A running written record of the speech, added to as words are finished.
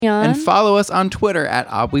And follow us on Twitter at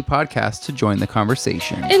Obwe Podcast to join the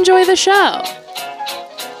conversation. Enjoy the show.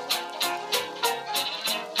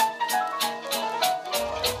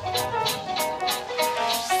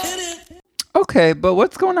 Okay, but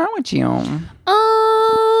what's going on with you?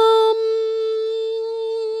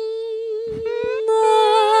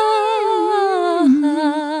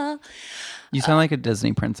 You sound like a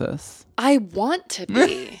Disney princess. I want to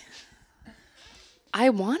be. I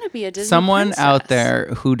want to be a Disney Someone princess. out there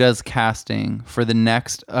who does casting for the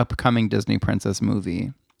next upcoming Disney princess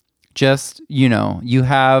movie. Just, you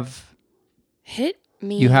have... Hit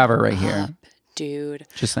me. You have her right here. Dude.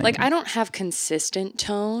 Just saying. Like, I don't have consistent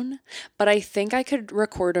tone, but I think I could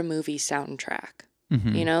record a movie soundtrack.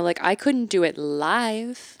 Mm-hmm. Like, I couldn't do it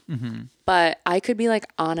live, but I could be like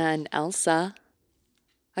Anna and Elsa.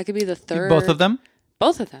 I could be the third. Both of them?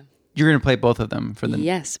 Both of them. You're going to play both of them for the...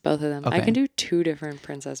 Yes, both of them. Okay. I can do 2 different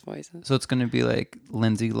princess voices. So it's going to be like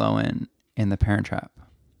Lindsay Lohan in The Parent Trap.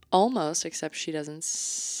 Almost, except she doesn't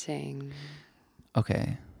sing.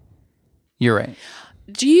 Okay. You're right.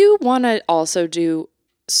 Do you want to also do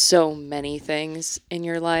so many things in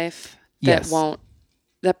your life that Yes.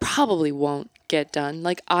 that probably won't get done?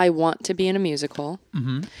 Like, I want to be in a musical.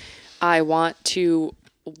 Mm-hmm. I want to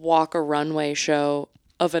walk a runway show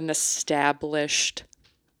of an established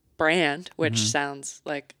brand, which sounds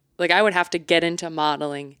like I would have to get into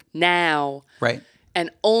modeling now. Right.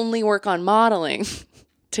 And only work on modeling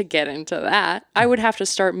to get into that. I would have to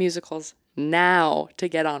start musicals now to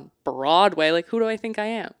get on Broadway. Like, who do I think I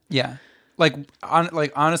am? Yeah.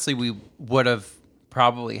 Honestly, we would have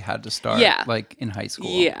probably had to start like in high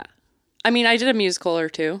school. Yeah. I mean, I did a musical or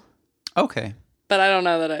 2, Okay. but I don't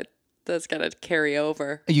know that that's going to carry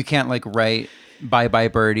over. You can't like write Bye Bye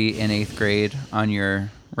Birdie in 8th grade on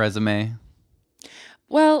your resume.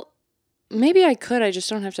 Well, maybe I could. I just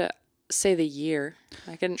don't have to say the year.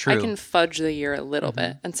 I can fudge the year a little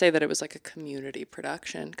bit and say that it was like a community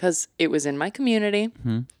production because it was in my community.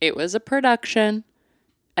 It was a production,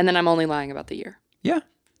 and then I'm only lying about the year. Yeah.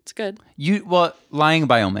 It's good. Lying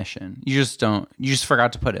by omission. You just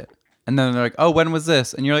forgot to put it. And then they're like, "Oh, when was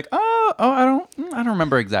this?" And you're like, "Oh, I don't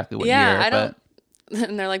remember exactly what year." I don't.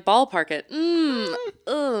 And they're like, ballpark it. I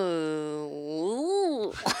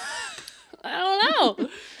don't know.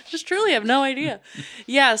 Just truly have no idea.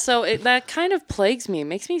 Yeah, so that kind of plagues me. It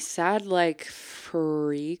makes me sad, like,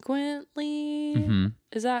 frequently.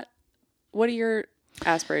 Is that... What are your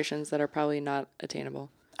aspirations that are probably not attainable?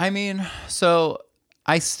 I mean, so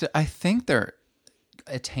I think they're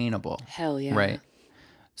attainable. Hell yeah. Right.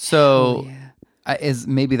 So Hell yeah.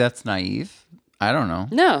 Maybe that's naive. I don't know.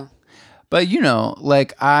 No. But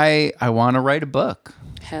like I want to write a book.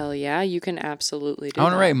 Hell yeah, you can absolutely do that. I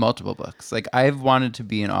want to write multiple books. Like I've wanted to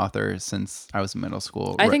be an author since I was in middle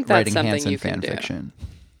school. I think that's writing something Hanson you can fan fiction.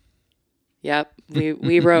 Yep.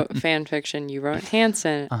 We wrote fan fiction. You wrote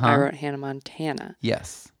Hanson. I wrote Hannah Montana.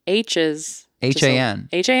 Yes. H's. HAN.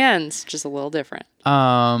 HAN's just a little different.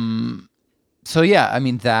 So yeah, I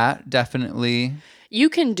mean that definitely. You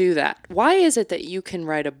can do that. Why is it that you can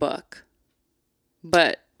write a book,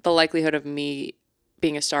 but the likelihood of me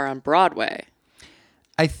being a star on Broadway?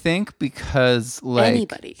 I think because like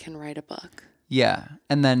anybody can write a book. Yeah,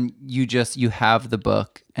 and then you have the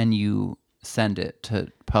book and you send it to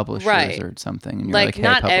publishers or something, and you're like, hey,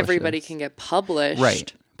 not publish everybody this. can get published,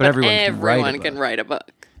 right? But everyone can write a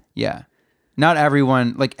book. Yeah, not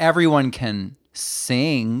everyone. Like everyone can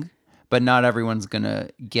sing, but not everyone's gonna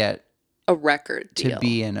get a record deal to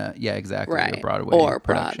be in a exactly right a Broadway or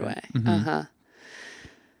production. Broadway. Mm-hmm.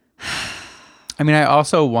 I mean, I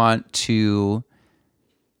also want to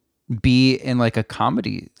be in like a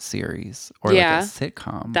comedy series or like a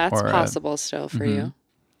sitcom. That's possible still for you.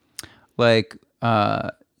 Like,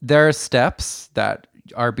 there are steps that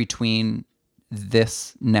are between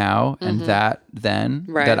this now and that then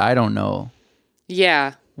that I don't know.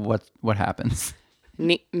 Yeah. What happens?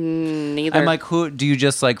 Neither. I'm like, who do you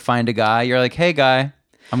just like find a guy? You're like, hey guy,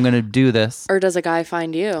 I'm gonna do this. Or does a guy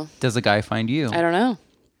find you? Does a guy find you? I don't know.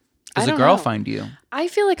 Does a girl find you? I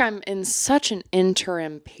feel like I'm in such an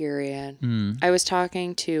interim period. I was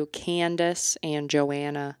talking to Candace and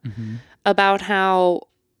Joanna about how,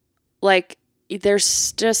 like,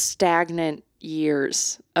 there's just stagnant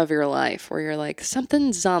years of your life where you're like,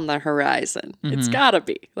 something's on the horizon. It's gotta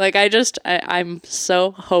be. Like, I'm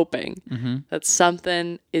so hoping that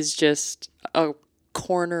something is just a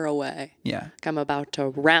corner away. Yeah. Like I'm about to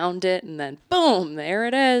round it and then boom, there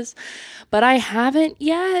it is. But I haven't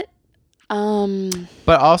yet.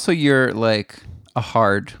 But also you're like a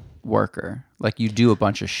hard worker. Like you do a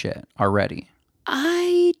bunch of shit already.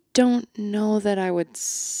 I don't know that I would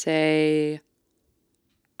say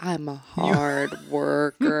I'm a hard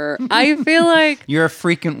worker. I feel like you're a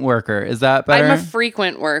frequent worker. Is that better? I'm a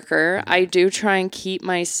frequent worker. I do try and keep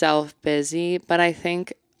myself busy, but I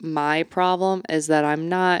think my problem is that I'm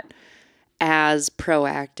not as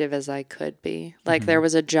proactive as I could be. Like there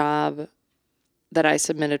was a job that I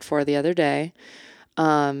submitted for the other day,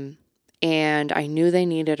 and I knew they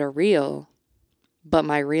needed a reel, but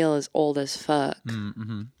my reel is old as fuck.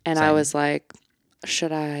 And Same. I was like,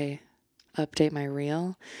 should I update my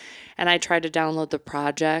reel? And I tried to download the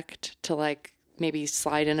project to like maybe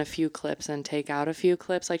slide in a few clips and take out a few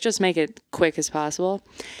clips, like just make it quick as possible.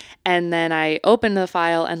 And then I opened the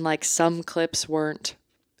file and like some clips weren't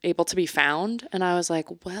able to be found. And I was like,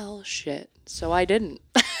 well, shit. So I didn't.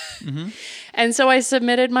 And so I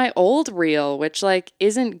submitted my old reel, which like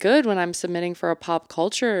isn't good when I'm submitting for a pop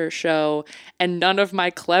culture show and none of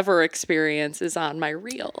my Clever experience is on my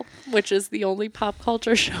reel, which is the only pop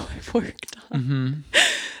culture show I've worked on.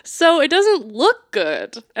 So it doesn't look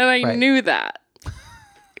good. And I knew that.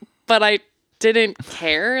 But I didn't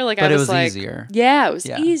care. Like, but I was like, easier. Yeah, it was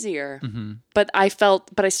easier. But I still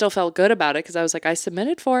felt good about it because I was like, I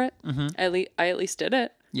submitted for it. I at least did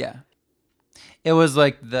it. Yeah. It was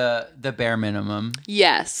like the bare minimum.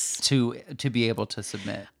 Yes. To be able to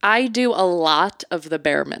submit. I do a lot of the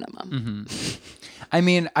bare minimum. I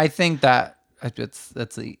mean, I think that's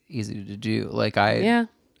easy to do. Like I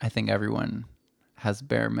think everyone has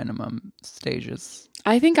bare minimum stages.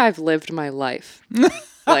 I think I've lived my life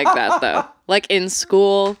like that though. Like in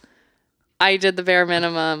school, I did the bare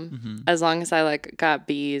minimum. As long as I like got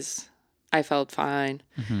B's, I felt fine.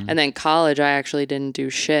 And then college, I actually didn't do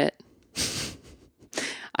shit.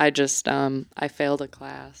 I just, I failed a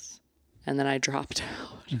class and then I dropped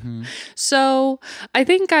out. So I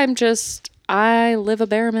think I live a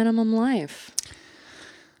bare minimum life.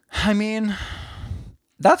 I mean,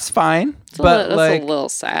 that's fine. That's but a little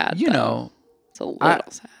sad. You know, it's a little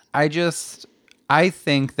sad. I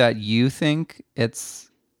think that you think it's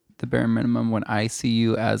the bare minimum when I see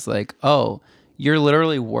you as like, oh, you're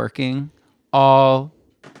literally working all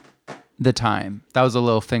the time. That was a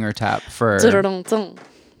little finger tap for...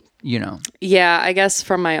 You know. Yeah, I guess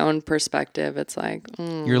from my own perspective, it's like...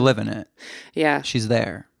 You're living it. Yeah. She's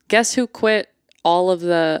there. Guess who quit all of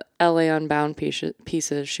the LA Unbound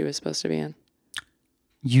pieces she was supposed to be in?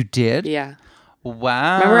 You did? Yeah.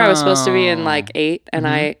 Wow. Remember I was supposed to be in like 8 and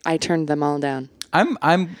I turned them all down.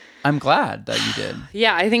 I'm glad that you did.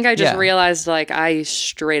 Yeah, I think I just realized like I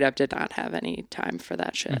straight up did not have any time for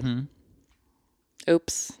that shit.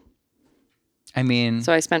 Oops. I mean...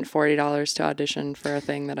 So I spent $40 to audition for a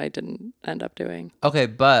thing that I didn't end up doing. Okay,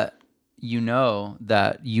 but you know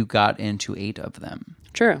that you got into 8 of them.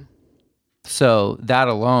 True. So that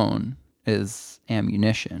alone is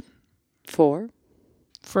ammunition. For,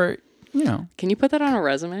 you know. Can you put that on a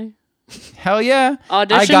resume? Hell yeah.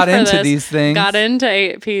 Audition I got for into this, these things. Got into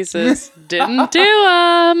 8 pieces. Didn't do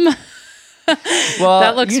them. Well,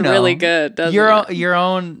 that looks really good, doesn't it? Your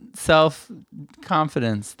own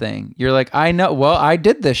self-confidence thing. You're like, I know. Well, I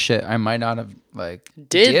did this shit. I might not have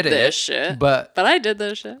did this shit, but I did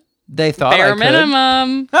this shit. They thought bare I could.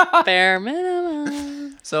 Minimum. Bare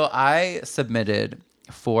minimum. So I submitted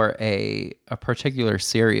for a particular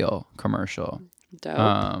cereal commercial.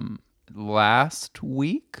 Dope. Last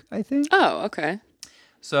week, I think. Oh, okay.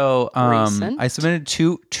 So I submitted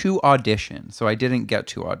two auditions. So I didn't get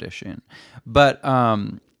to audition, but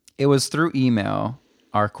it was through email,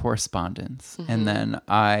 our correspondence, and then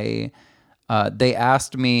they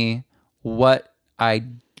asked me what I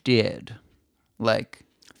did, like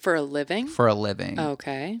for a living.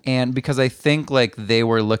 Okay. And because I think like they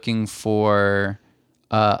were looking for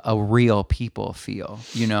a real people feel,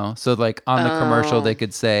 you know, so like on the commercial they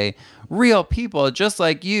could say, "Real people just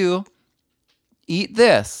like you." Eat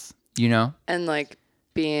this, you know? And like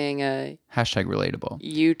being a #relatable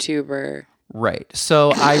YouTuber. Right.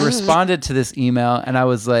 So I responded to this email and I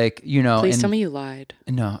was like, you know. Please tell me you lied.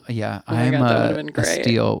 No, yeah. Oh I'm a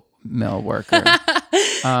steel mill worker.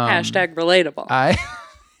 #relatable.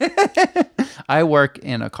 I work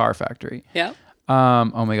in a car factory. Yeah.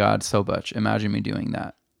 Oh my God, so much. Imagine me doing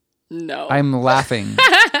that. No. I'm laughing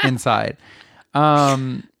inside.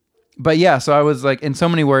 But yeah, so I was like, in so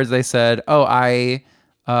many words, they said, oh, I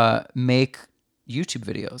make YouTube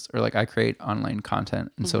videos or like I create online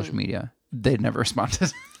content and social media. They'd never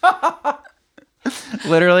responded.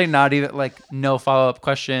 Literally not even like no follow-up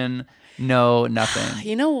question, no nothing.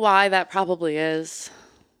 You know why that probably is?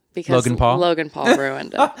 Because Logan Paul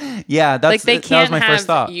ruined it. Yeah, that's like that was my first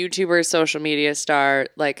thought. YouTubers, social media start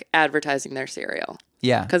like advertising their cereal.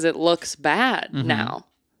 Yeah. Because it looks bad now.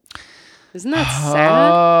 Isn't that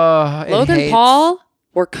sad? Logan Paul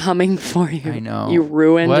We're coming for you. I know. You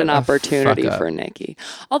ruined What an a opportunity fuck up. for Nikki.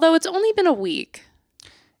 Although it's only been a week.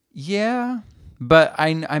 Yeah, but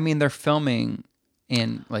I mean, they're filming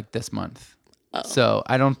in like this month. Oh. So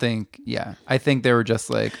I don't think, I think they were just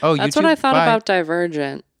like, oh, That's YouTube, what I thought bye. about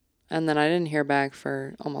Divergent. And then I didn't hear back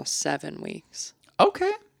for almost 7 weeks.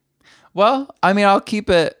 Okay. Well, I mean, I'll keep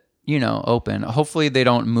it, open. Hopefully they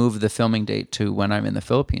don't move the filming date to when I'm in the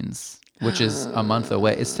Philippines, which is a month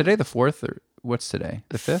away. Is today the 4th or what's today?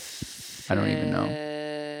 The 5th? I don't even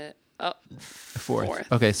know. Oh, The 4th.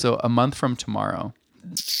 Okay, so a month from tomorrow,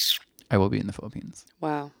 I will be in the Philippines.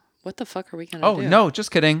 Wow. What the fuck are we going to do? Oh, no,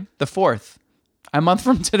 just kidding. The 4th. A month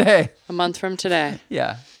from today. A month from today.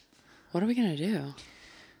 Yeah. What are we going to do?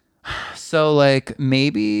 So, like,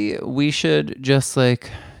 maybe we should just,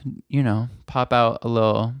 like, pop out a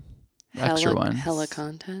little extra one. Hella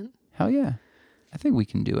content? Hell yeah. I think we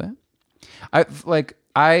can do it.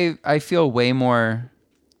 I feel way more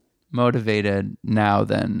motivated now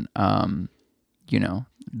than,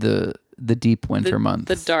 the deep winter months.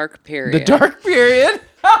 The dark period. The dark period.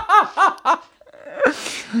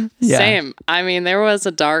 Yeah. Same. I mean, there was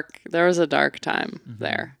a dark time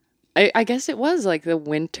there. I guess it was like the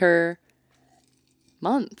winter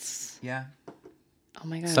months. Yeah. Oh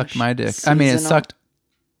my gosh. Sucked my dick. I mean, it sucked.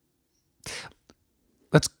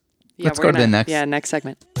 Let's go to the next. Yeah, next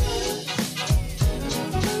segment.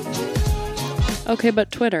 Okay,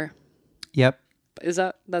 but Twitter. Yep.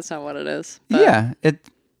 That's not what it is. Yeah. It's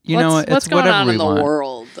what's going whatever on we in the want.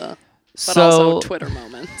 world, but So, also Twitter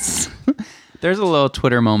moments. There's a little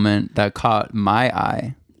Twitter moment that caught my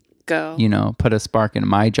eye. Go. Put a spark in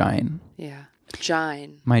my gine. Yeah.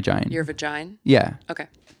 Vagine. My gine. Your vagine? Yeah. Okay.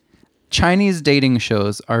 Chinese dating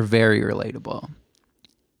shows are very relatable.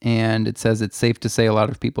 And it says it's safe to say a lot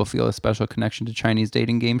of people feel a special connection to Chinese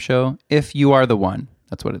dating game show. If You Are the One.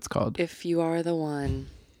 That's what it's called. If You Are the One.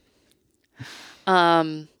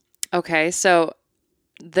 Okay, so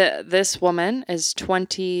this woman is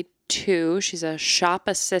 22. She's a shop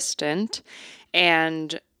assistant.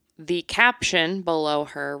 And the caption below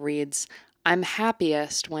her reads, "I'm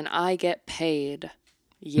happiest when I get paid."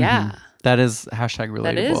 Yeah. Mm-hmm. That is #relatable.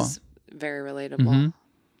 That is very relatable.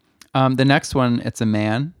 Mm-hmm. The next one, it's a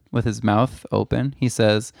man with his mouth open. He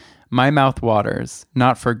says, "My mouth waters,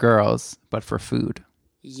 not for girls, but for food."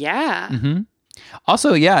 Yeah. Mm-hmm.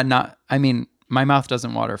 Also, my mouth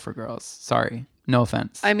doesn't water for girls. Sorry. No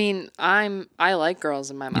offense. I mean, I like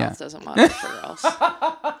girls and my mouth doesn't water for girls.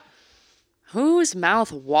 Whose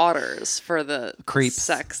mouth waters for the Creeps.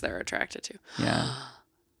 sex they're attracted to? Yeah.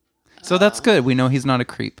 So that's good. We know he's not a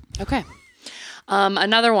creep. Okay.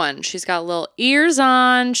 Another one. She's got little ears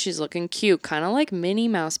on. She's looking cute, kind of like Minnie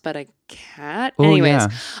Mouse, but a cat. Ooh, Anyways, yeah.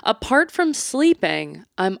 apart from sleeping,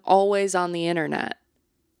 I'm always on the internet.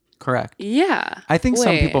 Correct. Yeah. I think some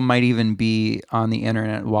Wait. people might even be on the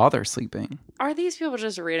internet while they're sleeping. Are these people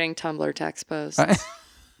just reading Tumblr text posts?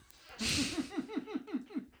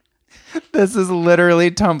 This is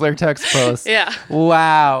literally Tumblr text posts. Yeah.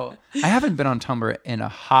 Wow. I haven't been on Tumblr in a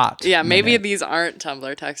hot Maybe minute. these aren't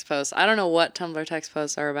Tumblr text posts. I don't know what Tumblr text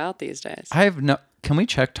posts are about these days. Can we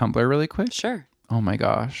check Tumblr really quick? Sure. Oh my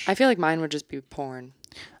gosh. I feel like mine would just be porn.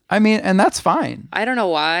 I mean, and that's fine. I don't know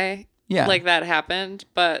why. Yeah. Like that happened,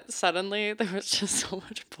 but suddenly there was just so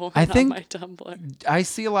much porn I think on my Tumblr. I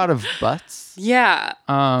see a lot of butts. Yeah.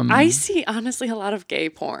 I see honestly a lot of gay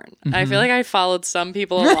porn. I feel like I followed some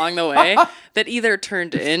people along the way that either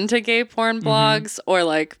turned into gay porn blogs or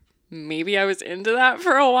like maybe I was into that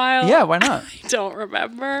for a while. Yeah, why not? I don't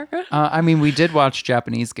remember. I mean, we did watch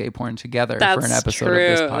Japanese gay porn together for an episode of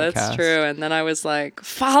this podcast. That's true. And then I was like,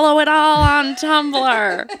 follow it all on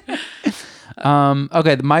Tumblr.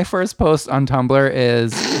 Okay, my first post on Tumblr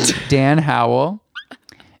is Dan Howell,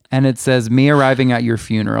 and it says me arriving at your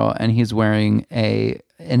funeral, and he's wearing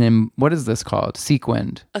what is this called?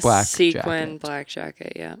 Sequined black jacket. Black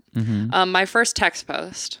jacket. Yeah. Mm-hmm. My first text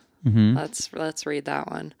post. Mm-hmm. Let's read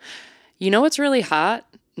that one. You know what's really hot?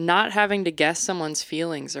 Not having to guess someone's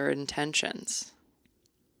feelings or intentions.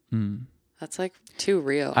 That's like too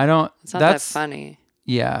real. It's not that funny.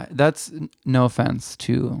 Yeah, that's no offense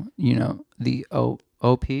to the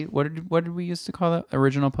OP. What did we used to call that?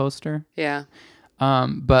 Original poster. Yeah.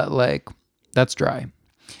 But like that's dry.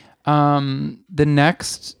 The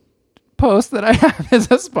next post that I have is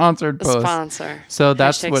a sponsored post. Sponsor. So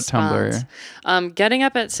that's Hashtag what spons. Tumblr. Getting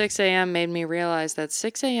up at 6 a.m. made me realize that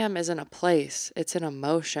 6 a.m. isn't a place; it's an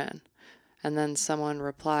emotion. And then someone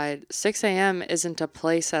replied, 6 a.m. isn't a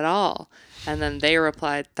place at all. And then they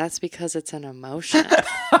replied, that's because it's an emotion.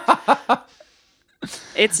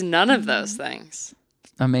 It's none of those things.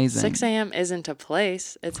 Amazing. 6 a.m. isn't a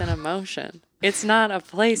place. It's an emotion. It's not a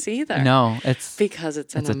place either. No, it's because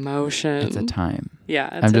it's an emotion. It's a time.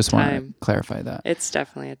 Yeah, it's I a just time. want to clarify that. It's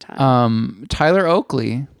definitely a time. Tyler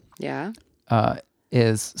Oakley. Yeah.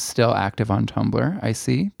 Is still active on Tumblr, I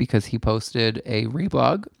see, because he posted a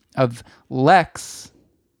reblog of Lex.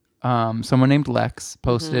 Someone named Lex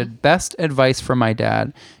posted, best advice from my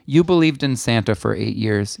dad. You believed in Santa for 8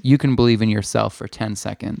 years. You can believe in yourself for 10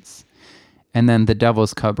 seconds. And then the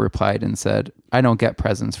Devil's Cub replied and said, I don't get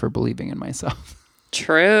presents for believing in myself.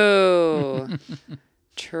 True.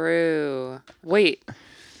 True. Wait.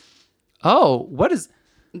 Oh, what is...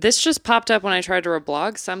 This just popped up when I tried to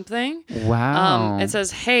reblog something. Wow. It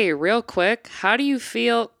says, hey, real quick, how do you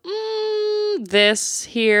feel this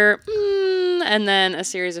here? And then a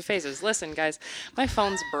series of faces. Listen, guys, my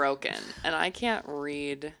phone's broken and I can't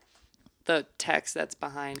read the text that's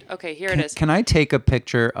behind. Okay, here it is. Can I take a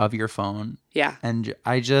picture of your phone? Yeah. And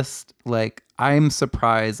I just, like, I'm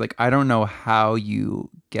surprised. Like, I don't know how you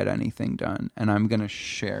get anything done. And I'm going to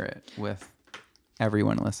share it with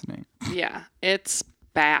everyone listening. Yeah, it's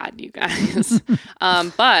bad, you guys.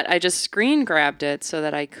 But I just screen grabbed it so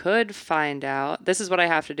that I could find out. This is what I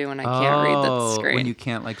have to do when I can't read the screen. When you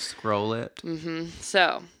can't, like, scroll it. Mm-hmm.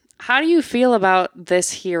 So, how do you feel about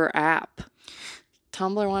this here app?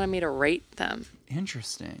 Tumblr wanted me to rate them.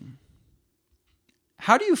 Interesting.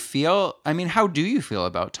 How do you feel? I mean, how do you feel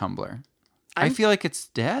about Tumblr? I feel like it's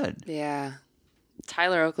dead. Yeah.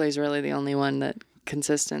 Tyler Oakley is really the only one that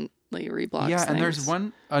consistently reblogs Yeah, things. and there's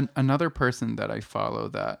another person that I follow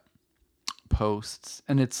that posts,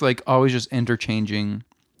 and it's like always just interchanging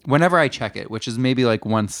whenever I check it, which is maybe like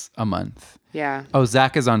once a month. Yeah. Oh,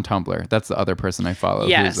 Zach is on Tumblr. That's the other person I follow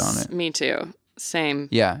who's on it. Me too. Same.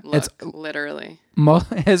 Yeah. Look, literally.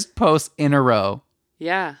 His posts in a row.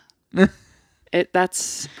 Yeah.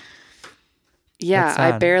 That's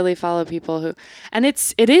I barely follow people who, and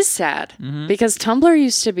it is sad because Tumblr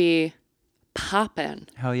used to be poppin'.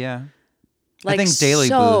 Hell yeah. Like, I think Daily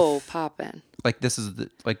so Booth. poppin'. Like, this is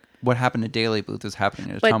like what happened to Daily Booth is happening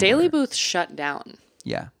to Tumblr. But Daily Booth shut down.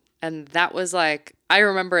 Yeah. And that was like, I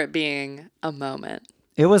remember it being a moment.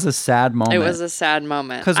 It was a sad moment. It was a sad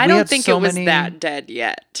moment. 'Cause I we don't had think so it was many- that dead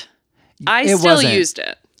yet. I It still wasn't. used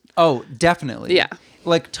it. Oh, definitely. Yeah.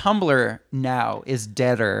 Like, Tumblr now is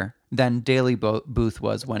deader than Daily Booth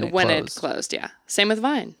was when it closed. Yeah. Same with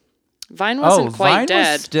Vine. Vine wasn't quite Vine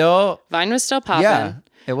dead. Vine was still popping. Yeah,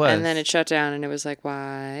 it was. And then it shut down, and it was like,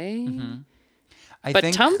 why? Mm-hmm. But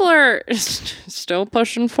Tumblr is still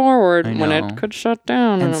pushing forward when it could shut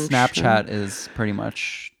down. And Snapchat is pretty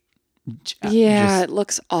much... Yeah, it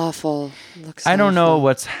looks awful. I don't know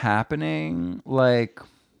what's happening. Like,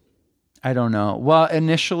 I don't know. Well,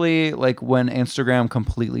 initially, like, when Instagram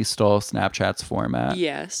completely stole Snapchat's format,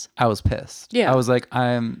 yes, I was pissed. Yeah. I was like,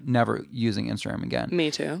 I'm never using Instagram again. Me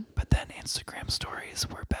too. But then Instagram stories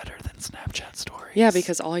were better than Snapchat stories. Yeah,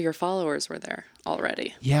 because all your followers were there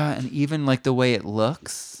already. Yeah, and even like the way it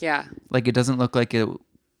looks. Yeah. Like, it doesn't look like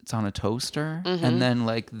it's on a toaster, and then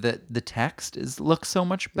like the text looks so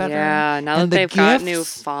much better. Yeah, now and that they've got new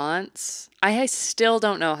fonts, I still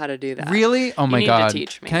don't know how to do that. Really? Oh my you need god! to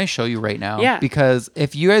teach me. Can I show you right now? Yeah. Because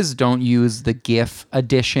if you guys don't use the GIF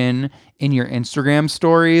edition in your Instagram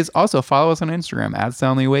stories, also follow us on Instagram at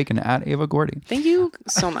Soundly Awake and at Ava Gordy. Thank you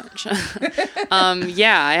so much.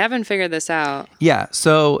 Yeah, I haven't figured this out. Yeah.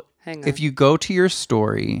 So Hang on. if you go to your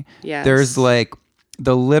story, Yes. there's like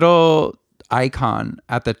the little icon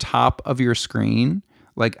at the top of your screen,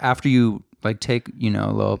 like after you like take, a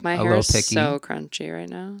little picky. So crunchy right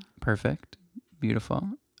now. Perfect. Beautiful.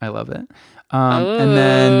 I love it. And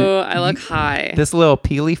then I look high. This little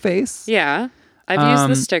peely face. Yeah. I've used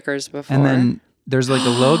the stickers before. And then there's like a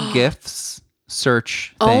little GIFs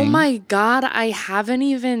search thing. Oh my god, I haven't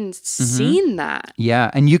even seen that.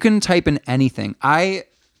 Yeah, and you can type in anything. I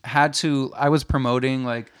was promoting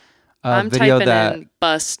like a video typing that in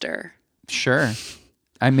Buster. Sure.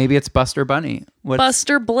 Maybe it's Buster Bunny.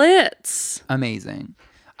 Buster Blitz. Amazing.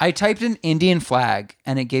 I typed in Indian flag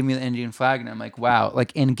and it gave me the Indian flag and I'm like, wow,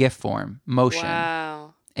 like in GIF form, motion.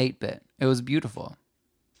 Wow. 8-bit. It was beautiful.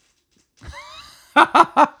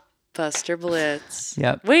 Buster Blitz.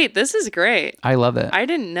 Yep. Wait, this is great. I love it. I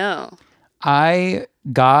didn't know. I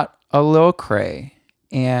got a little cray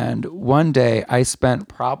and one day I spent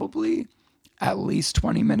probably at least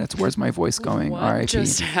 20 minutes. Where's my voice going? What R.I.P.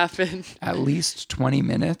 just happened? At least 20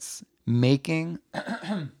 minutes making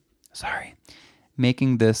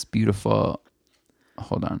this beautiful.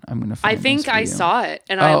 Hold on. I'm going to find I think I saw it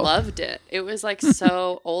and I loved it. It was like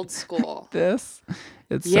so old school. It's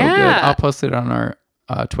so good. I'll post it on our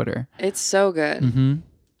Twitter. It's so good. Mm-hmm.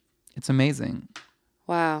 It's amazing.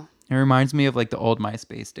 Wow. It reminds me of like the old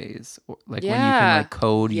MySpace days, like when you can like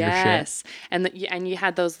code your shit. Yes. And you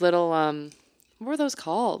had those little what were those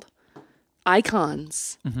called?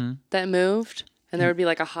 Icons that moved, and there would be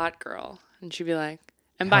like a hot girl, and she'd be like,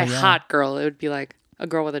 and by hot girl, it would be like a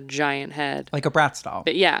girl with a giant head, like a Bratz doll.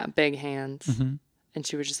 But yeah, big hands, and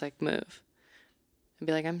she would just like move and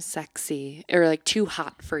be like, "I'm sexy," or like "too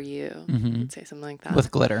hot for you." You'd say something like that with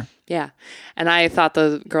glitter. Yeah, and I thought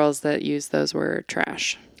the girls that used those were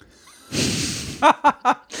trash.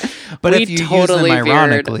 But if you totally use them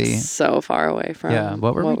ironically, so far away from. Yeah,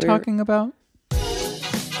 what were we talking about?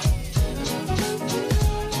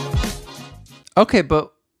 Okay,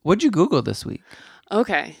 but what'd you Google this week?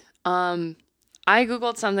 Okay. I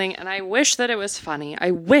Googled something and I wish that it was funny.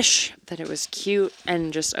 I wish that it was cute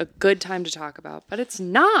and just a good time to talk about, but it's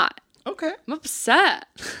not. Okay. I'm upset.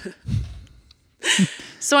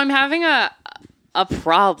 So I'm having a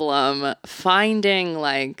problem finding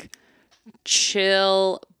like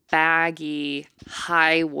chill, baggy,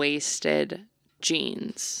 high-waisted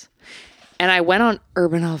jeans. And I went on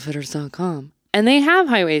urbanoutfitters.com. And they have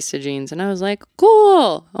high-waisted jeans. And I was like,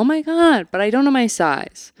 cool. Oh, my God. But I don't know my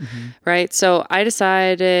size. Right? So I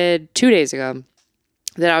decided 2 days ago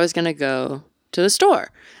that I was going to go to the store.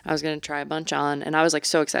 I was going to try a bunch on. And I was like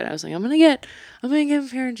so excited. I was like, I'm going to get a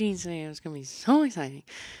pair of jeans today. It's going to be so exciting.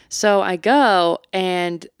 So I go.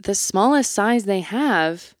 And the smallest size they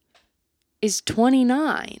have is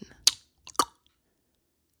 29.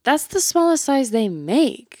 That's the smallest size they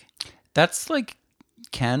make. That's like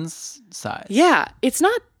Ken's size. Yeah, it's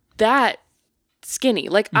not that skinny.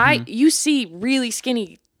 Like you see really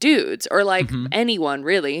skinny dudes, or like anyone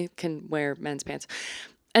really can wear men's pants,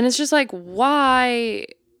 and it's just like, why?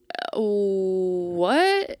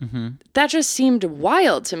 What? That just seemed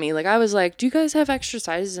wild to me. Like I was like, do you guys have extra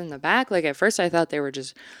sizes in the back? Like at first I thought they were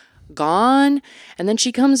just gone, and then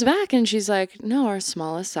she comes back and she's like, no, our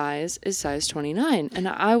smallest size is size 29, and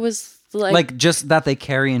I was like just that they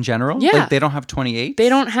carry in general? Yeah. Like they don't have 28s? They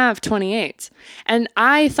don't have 28s. And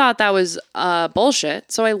I thought that was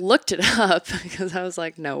bullshit. So I looked it up because I was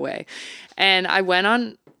like, no way. And I went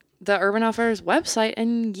on the Urban Outfitters website,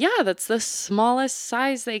 and yeah, that's the smallest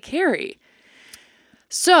size they carry.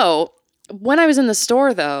 So when I was in the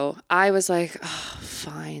store, though, I was like, oh,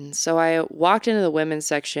 fine. So I walked into the women's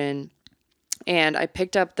section, and I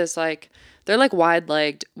picked up this like, they're like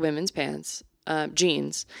wide-legged women's pants,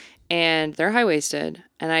 jeans. And they're high-waisted,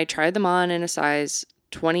 and I tried them on in a size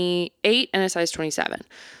 28 and a size 27.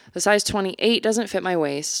 The size 28 doesn't fit my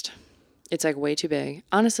waist. It's like way too big.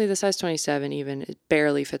 Honestly, the size 27 even, it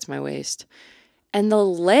barely fits my waist. And the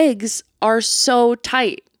legs are so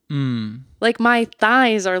tight. Like my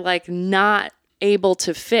thighs are like not able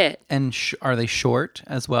to fit. And are they short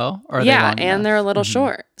as well? Or are yeah, they long and enough? They're a little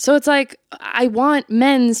short. So it's like, I want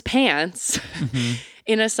men's pants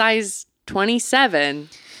in a size 27.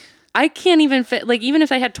 I can't even fit, like, even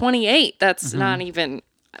if I had 28, that's not even,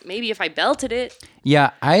 maybe if I belted it.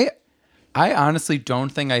 Yeah, I honestly don't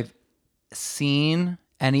think I've seen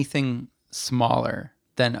anything smaller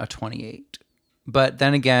than a 28. But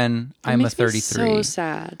then again, I'm a 33. So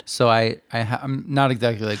sad. So I'm not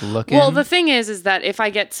exactly like looking. Well, the thing is that if I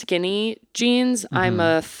get skinny jeans, I'm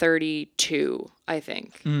a 32, I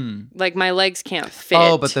think. Like my legs can't fit.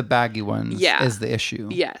 Oh, but the baggy ones is the issue.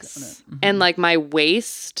 Yes. And like my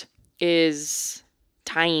waist is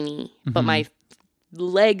tiny, but my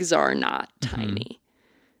legs are not tiny.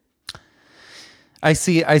 I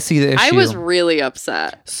see the issue. I was really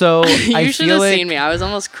upset. So you should have seen me. I was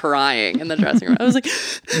almost crying in the dressing room. I was like,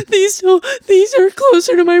 these are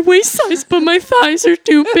closer to my waist size, but my thighs are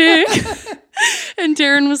too big. And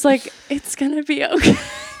Darren was like, it's gonna be okay.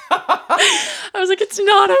 I was like, it's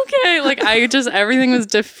not okay. Like everything was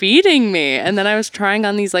defeating me. And then I was trying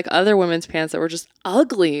on these like other women's pants that were just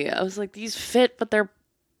ugly. I was like, these fit, but they're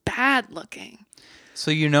bad looking.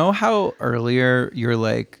 So you know how earlier you're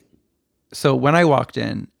like, so when I walked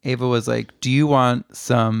in, Ava was like, do you want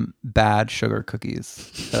some bad sugar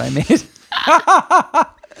cookies that I made?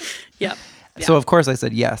 Yep. So of course I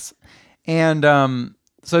said yes. And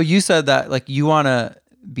so you said that like you want to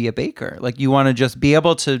be a baker. Like you want to just be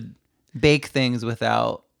able to bake things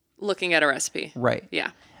without looking at a recipe. Right.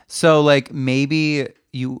 Yeah. So like maybe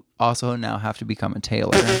you also now have to become a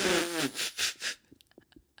tailor.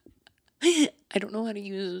 I don't know how to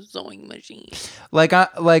use a sewing machine. Like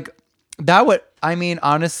that would, I mean,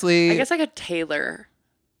 honestly, I guess I could tailor.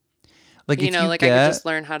 Like I could just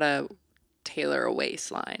learn how to tailor a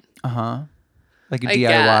waistline. Like a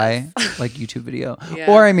DIY like YouTube video.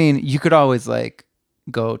 Yeah. Or I mean, you could always like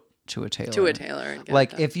go to a tailor. And get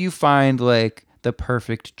like if you find like the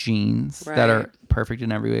perfect jeans that are perfect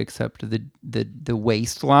in every way except the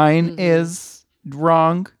waistline is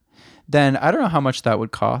wrong, then I don't know how much that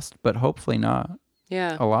would cost, but hopefully not.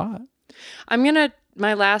 Yeah. A lot.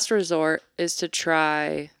 My last resort is to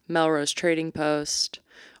try Melrose Trading Post,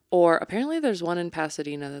 or apparently there's one in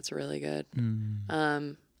Pasadena that's really good.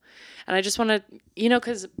 And I just want to,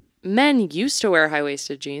 because men used to wear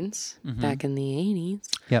high-waisted jeans back in the 80s.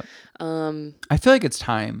 Yep. I feel like it's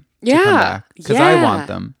time to come back because I want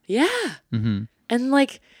them. Yeah. And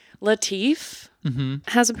like Latif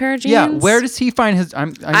has a pair of jeans. Yeah. Where does he find his?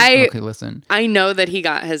 Okay, listen. I know that he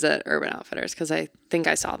got his at Urban Outfitters because I think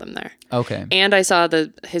I saw them there. Okay. And I saw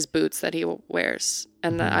his boots that he wears,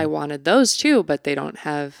 and I wanted those too, but they don't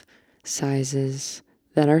have sizes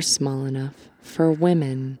that are small enough for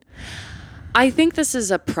women. I think this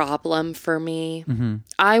is a problem for me.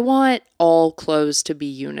 I want all clothes to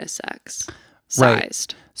be unisex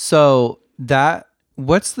sized. Right. So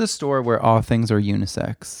what's the store where all things are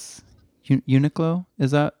unisex? Uniqlo,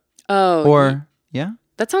 is that? Oh. Or yeah?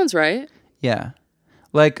 That sounds right. Yeah.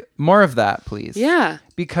 Like more of that, please. Yeah.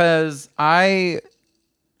 Because I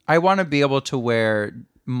want to be able to wear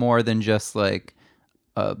more than just like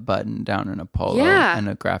a button down and a polo and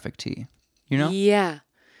a graphic tee. Yeah.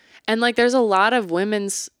 And like there's a lot of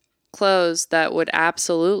women's clothes that would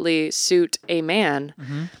absolutely suit a man,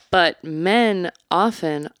 but men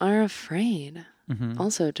often are afraid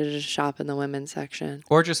also to just shop in the women's section.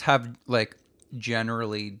 Or just have like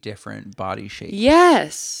generally different body shapes.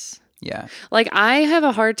 Yes. Yeah. Like I have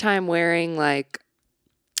a hard time wearing like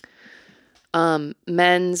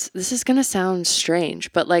men's, this is going to sound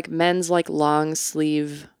strange, but like men's like long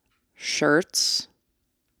sleeve shirts.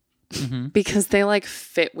 Because they like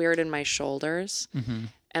fit weird in my shoulders.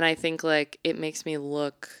 And I think like it makes me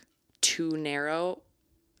look too narrow.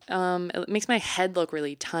 It makes my head look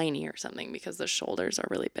really tiny or something because the shoulders are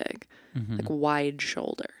really big, like wide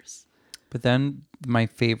shoulders. But then my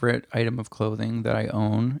favorite item of clothing that I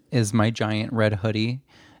own is my giant red hoodie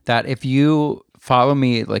that if you follow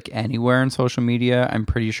me like anywhere on social media, I'm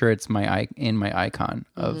pretty sure it's in my icon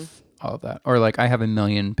of all of that. Or like I have a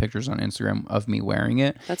million pictures on Instagram of me wearing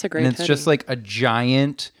it. That's a great And it's just like a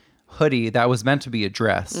giant hoodie that was meant to be a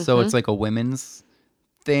dress. So it's like a women's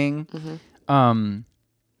thing.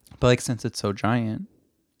 But like since it's so giant,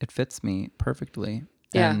 it fits me perfectly.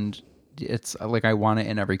 Yeah. And it's like I want it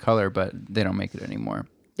in every color, but they don't make it anymore.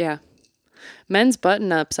 Yeah. Men's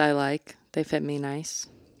button-ups I like. They fit me nice.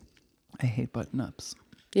 I hate button-ups.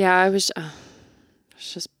 Yeah, I was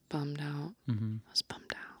just bummed out. I was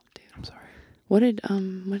bummed out. I'm sorry. What did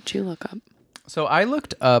you look up? So I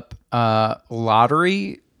looked up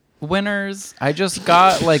lottery winners. I just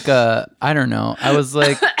got like I don't know. I was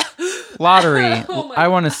like, lottery. I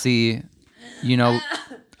want to see,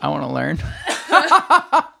 I want to learn.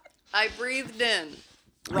 I breathed in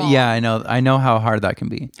wrong. Yeah, I know how hard that can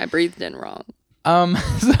be. I breathed in wrong.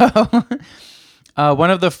 So one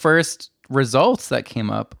of the first results that came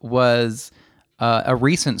up was a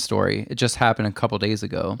recent story. It just happened a couple days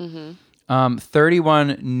ago.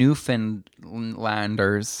 31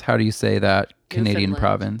 Newfoundlanders, how do you say that? Canadian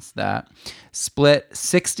province, that split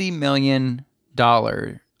 $60 million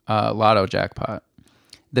lotto jackpot.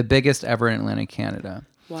 The biggest ever in Atlantic Canada.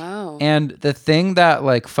 Wow. And the thing that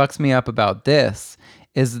like fucks me up about this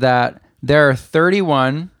is that there are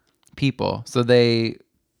 31 people. So they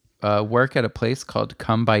work at a place called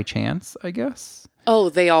Come By Chance, I guess. Oh,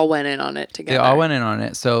 they all went in on it together. They all went in on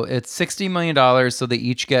it. So it's $60 million. So they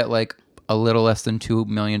each get like a little less than $2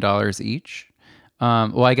 million each.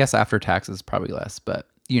 Well, I guess after taxes, probably less, but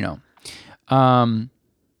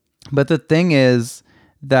but the thing is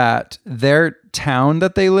that their town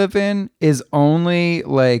that they live in is only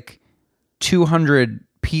like 200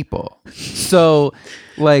 people. So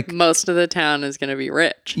like most of the town is going to be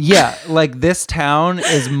rich. Yeah. Like this town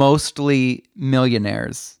is mostly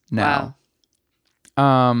millionaires now.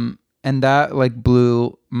 Wow. And that like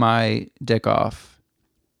blew my dick off.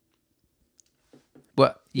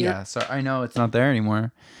 What? Yeah. So I know it's not there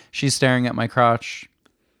anymore. She's staring at my crotch.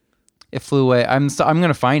 It flew away. I'm going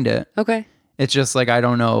to find it. Okay. It's just like, I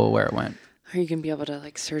don't know where it went. Are you going to be able to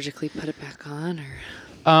like surgically put it back on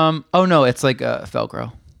or? Oh no, it's like a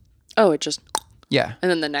Velcro. Oh, it just. Yeah.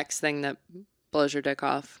 And then the next thing that blows your dick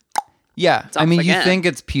off. Yeah. I mean, you think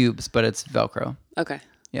it's pubes, but it's Velcro. Okay.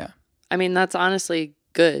 Yeah. I mean, that's honestly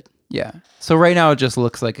good. Yeah. So right now it just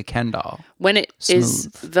looks like a Ken doll. When it is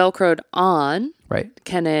Velcroed on, right?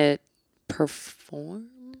 Can it perform?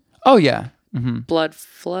 Oh yeah. Blood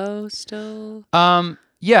flow still?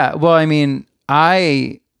 Yeah. Well, I mean,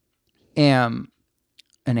 I am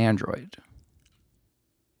an android.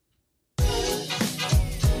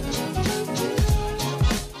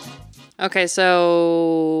 Okay,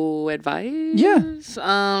 so advice? Yeah.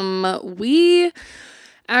 We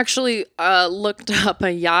actually looked up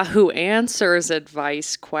a Yahoo Answers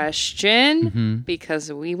advice question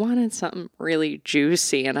because we wanted something really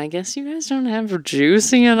juicy, and I guess you guys don't have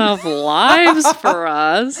juicy enough lives for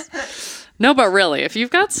us. No, but really, if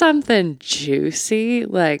you've got something juicy,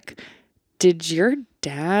 like, did your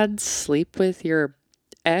dad sleep with your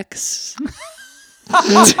ex?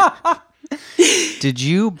 Did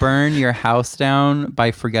you burn your house down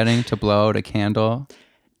by forgetting to blow out a candle?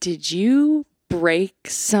 Did you break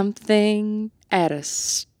something at a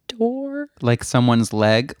store? Like someone's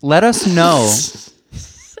leg? Let us know.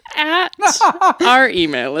 At our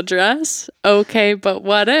email address,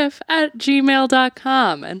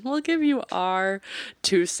 okbutwhatif@gmail.com, and we'll give you our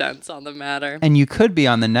 2 cents on the matter. And you could be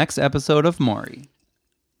on the next episode of Maury.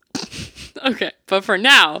 Okay, but for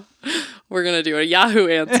now, we're going to do a Yahoo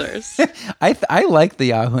Answers. I like the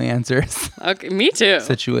Yahoo Answers. Okay, me too.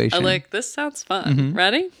 Situation. This sounds fun.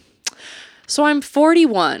 Ready? So I'm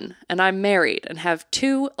 41 and I'm married and have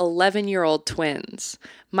 2 11-year-old twins.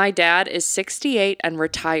 My dad is 68 and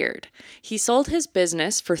retired. He sold his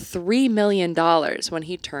business for $3 million when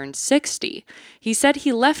he turned 60. He said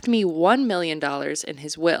he left me $1 million in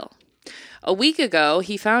his will. A week ago,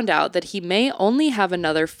 he found out that he may only have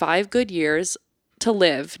another 5 good years to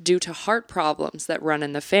live due to heart problems that run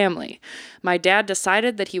in the family. My dad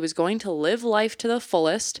decided that he was going to live life to the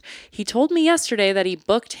fullest. He told me yesterday that he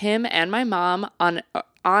booked him and my mom on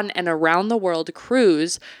an around the world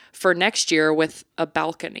cruise for next year with a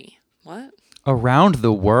balcony. What? Around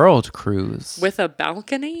the world cruise. With a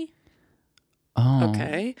balcony? Oh.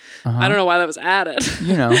 Okay. I don't know why that was added.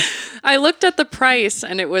 You know. I looked at the price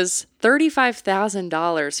and it was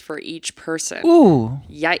 $35,000 for each person. Ooh.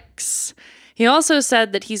 Yikes. He also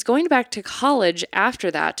said that he's going back to college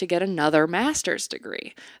after that to get another master's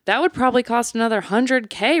degree. That would probably cost another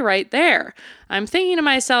 $100K right there. I'm thinking to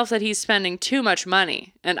myself that he's spending too much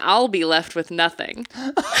money and I'll be left with nothing.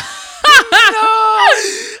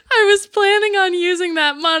 I was planning on using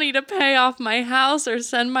that money to pay off my house or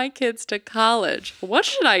send my kids to college. What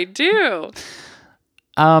should I do?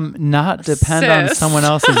 Not depend on someone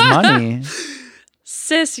else's money.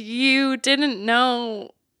 Sis, you didn't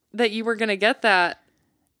know that you were going to get that.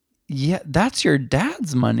 Yeah, that's your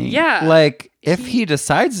dad's money. Yeah. Like, if he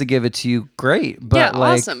decides to give it to you, great. But yeah,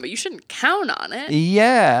 like, awesome. But you shouldn't count on it.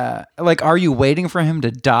 Yeah. Like, are you waiting for him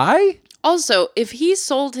to die? Also, if he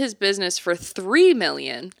sold his business for $3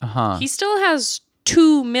 million, he still has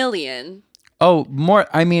 $2 million. Oh, more.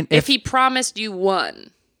 I mean, if he promised you $1.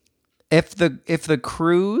 If the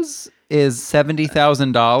cruise is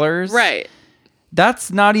 $70,000, right?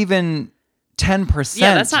 That's not even 10%.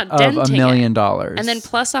 Yeah, that's not of $1 million. And then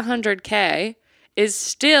plus $100K is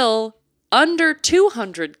still under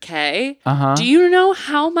 $200K. Do you know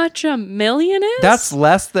how much $1 million is? That's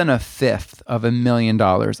less than a fifth of $1 million,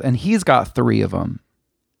 and he's got 3 of them.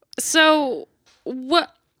 So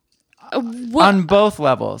what? On both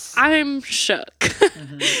levels. I'm shook.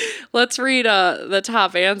 Let's read the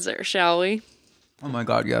top answer, shall we? Oh my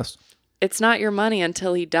God, yes. It's not your money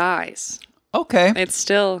until he dies. Okay. It's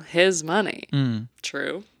still his money.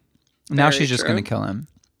 True. Now she's just going to kill him.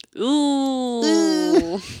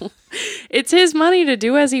 Ooh. It's his money to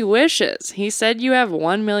do as he wishes. He said you have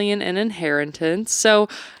 $1 million in inheritance, so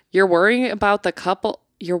you're worrying about the couple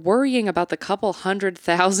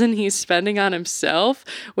 $100,000 he's spending on himself?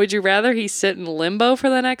 Would you rather he sit in limbo for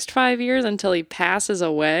the next 5 years until he passes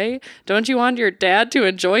away? Don't you want your dad to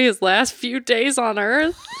enjoy his last few days on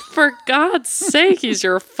Earth? For God's sake, he's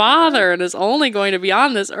your father and is only going to be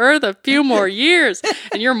on this earth a few more years,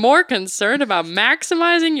 and you're more concerned about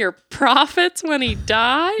maximizing your profits when he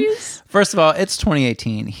dies? First of all, it's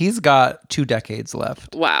 2018. He's got 2 decades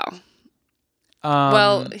left. Wow.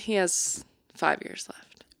 Well, he has 5 years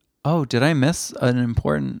left. Oh, did I miss an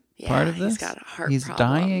important part of this? He's got heart He's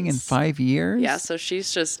problems. dying in 5 years? Yeah, so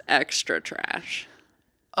she's just extra trash.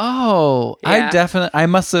 Oh, Yeah. I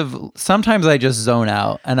must have, sometimes I just zone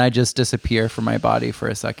out and I just disappear from my body for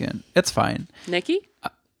a second. It's fine. Nikki?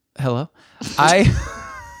 Hello? I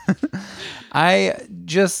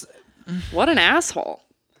just... What an asshole.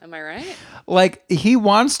 Am I right? Like, he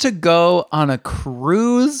wants to go on a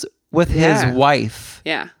cruise with his wife.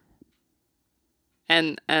 Yeah.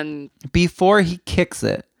 And before he kicks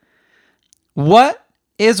it. What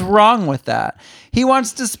is wrong with that? He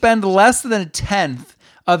wants to spend less than a tenth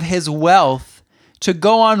of his wealth to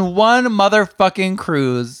go on one motherfucking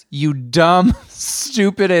cruise. You dumb,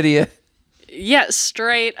 stupid idiot. yeah,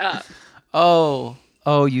 straight up. Oh,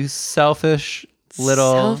 you selfish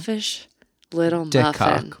little dick muffin.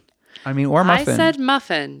 cock. I mean, or muffin. I said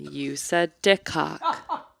muffin. You said dickcock.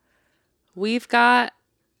 We've got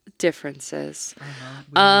differences.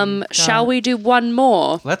 Shall we do one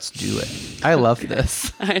more? Let's do it. I love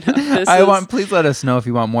this. I know. Please let us know if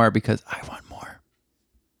you want more because I want more.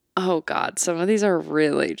 Oh God, some of these are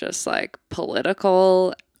really just like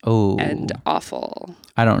political and awful.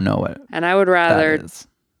 I don't know what. And I would rather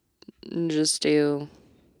just do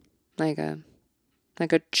like a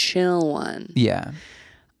chill one. Yeah.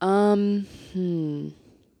 Oh,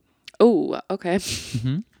 okay.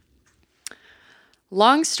 Mm-hmm.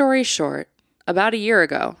 Long story short, about a year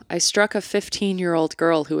ago, I struck a 15-year-old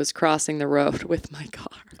girl who was crossing the road with my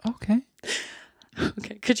car. Okay.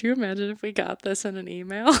 Okay, could you imagine if we got this in an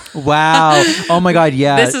email? Wow. Oh my God,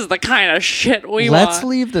 yeah. This is the kind of shit we want. Let's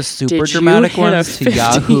leave the super dramatic ones to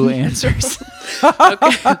Yahoo Answers.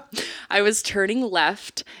 Okay. I was turning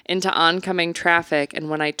left into oncoming traffic, and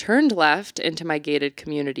when I turned left into my gated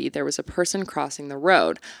community, there was a person crossing the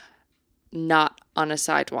road, not on a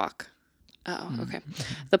sidewalk. Oh, okay.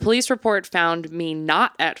 The police report found me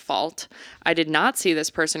not at fault. I did not see this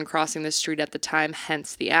person crossing the street at the time,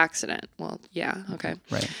 hence the accident. Well, yeah, okay.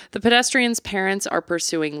 Right. The pedestrian's parents are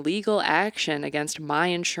pursuing legal action against my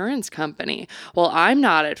insurance company. Well, I'm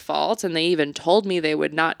not at fault, and they even told me they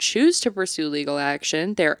would not choose to pursue legal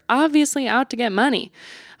action. They're obviously out to get money.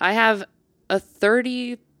 I have a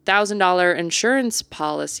 $30,000 insurance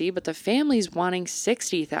policy, but the family's wanting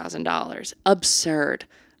 $60,000. Absurd.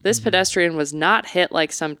 This pedestrian was not hit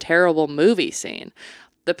like some terrible movie scene.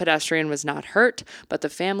 The pedestrian was not hurt, but the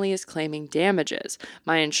family is claiming damages.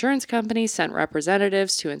 My insurance company sent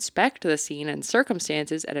representatives to inspect the scene and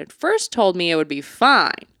circumstances and at first told me it would be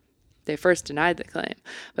fine. They first denied the claim.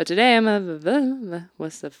 But today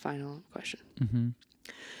what's the final question? Mm-hmm.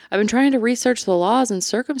 I've been trying to research the laws and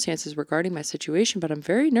circumstances regarding my situation, but I'm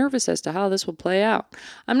very nervous as to how this will play out.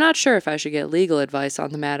 I'm not sure if I should get legal advice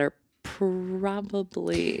on the matter.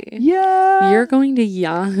 Probably. Yeah. You're going to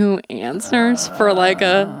Yahoo Answers for like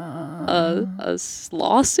a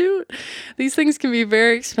lawsuit? These things can be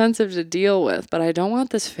very expensive to deal with, but I don't want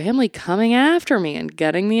this family coming after me and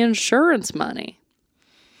getting the insurance money.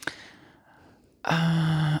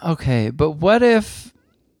 Okay, but what if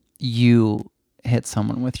you hit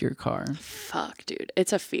someone with your car? Fuck, dude.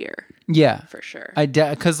 It's a fear. Yeah. For sure.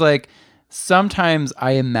 Because like sometimes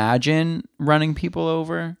I imagine running people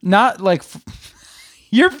over. Not like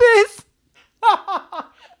your face.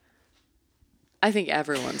 I think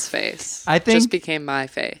everyone's face just became my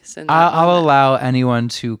face. I'll allow anyone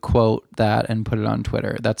to quote that and put it on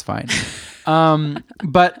Twitter. That's fine.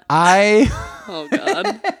 But oh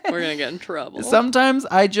God, we're going to get in trouble. Sometimes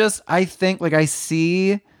I think like I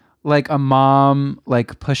see like a mom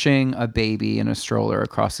like pushing a baby in a stroller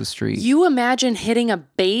across the street. You imagine hitting a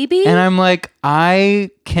baby? And I'm like,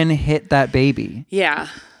 I can hit that baby. Yeah.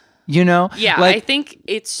 You know? Yeah, like, I think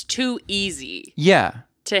it's too easy. Yeah.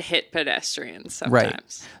 To hit pedestrians sometimes.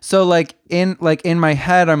 Right. So like in my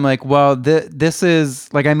head, I'm like, well, this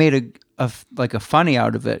is like I made a funny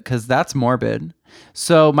out of it because that's morbid.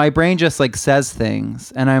 So my brain just like says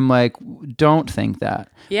things, and I'm like, don't think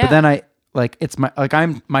that. Yeah. But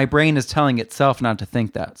then my brain is telling itself not to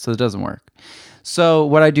think that, so it doesn't work. So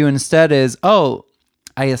what I do instead is, I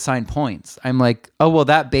assign points. I'm like, oh well,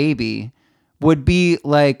 that baby would be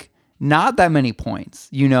like not that many points,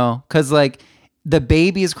 you know, because like the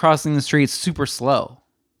baby is crossing the street super slow.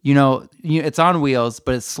 You know, it's on wheels,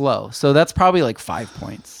 but it's slow. So that's probably like 5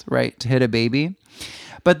 points, right, to hit a baby.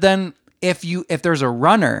 But then if there's a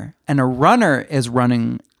runner and a runner is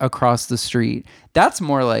running across the street, that's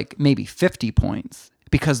more like maybe 50 points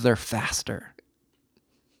because they're faster.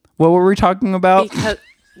 What were we talking about?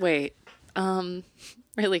 Wait,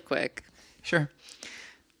 really quick. Sure.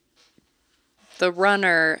 The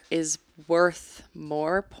runner is worth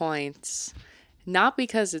more points, not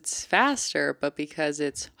because it's faster, but because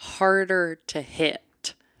it's harder to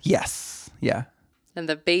hit. Yes. Yeah. And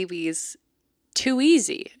the baby's too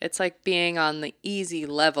easy. It's like being on the easy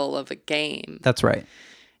level of a game. That's right.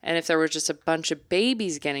 And if there were just a bunch of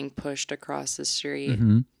babies getting pushed across the street,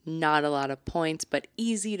 not a lot of points, but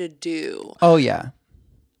easy to do. Oh, yeah.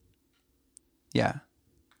 Yeah.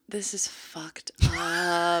 This is fucked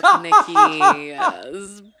up, Nikki. This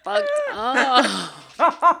is fucked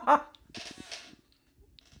up.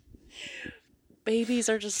 Babies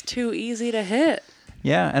are just too easy to hit.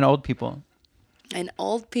 Yeah, and old people. And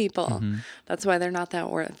old people. That's why they're not that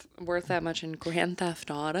worth that much in Grand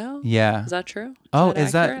Theft Auto. Yeah. Is that true?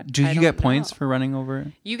 Is that do you get points for running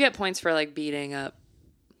over? You get points for like beating up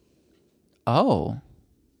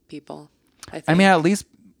people. I think. I mean, at least,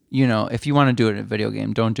 you know, if you want to do it in a video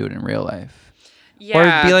game, don't do it in real life.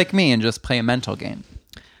 Yeah. Or be like me and just play a mental game.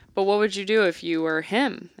 But what would you do if you were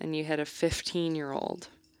him and you had a 15-year-old?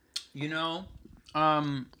 You know,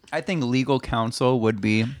 I think legal counsel would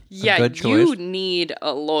be a good choice. You need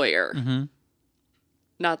a lawyer. Mm-hmm.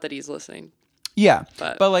 Not that he's listening. Yeah,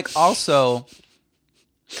 but like also,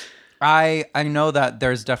 I know that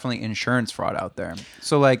there's definitely insurance fraud out there.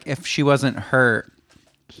 So like, if she wasn't hurt,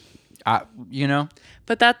 you know.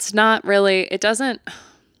 But that's not really. It doesn't.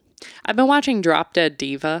 I've been watching Drop Dead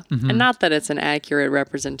Diva, and not that it's an accurate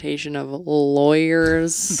representation of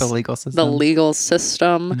lawyers, the legal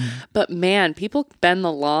system, but man, people bend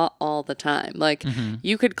the law all the time. Like,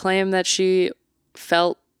 you could claim that she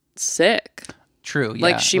felt sick. True, yeah.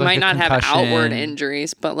 Like, she might not have outward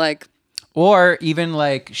injuries, but like... Or even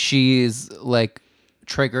like she's like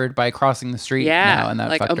triggered by crossing the street now, and that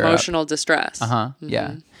like fucked emotional her up. distress.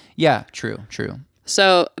 Yeah, true.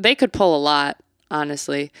 So they could pull a lot,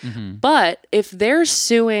 honestly. But if they're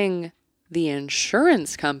suing the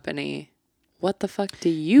insurance company, what the fuck do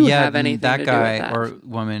you have anything to do with that? That guy or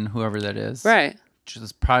woman, whoever that is. Right.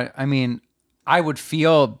 Just probably, I mean, I would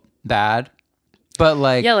feel bad, but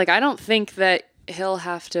like... Yeah, like I don't think that he'll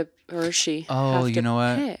have to, or she have to you know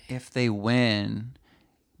what? pay. If they win,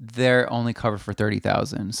 they're only covered for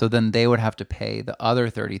 $30,000. So then they would have to pay the other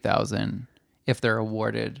 $30,000 if they're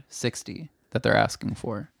awarded $60,000 that they're asking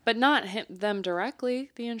for. But not them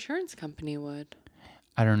directly. The insurance company would.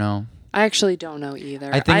 I don't know. I actually don't know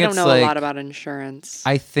either. I don't know a lot about insurance.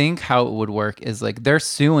 I think how it would work is like they're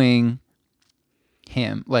suing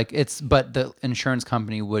him. Like but the insurance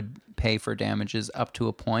company would pay for damages up to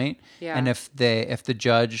a point. Yeah. And if the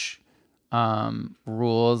judge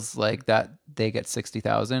rules like that they get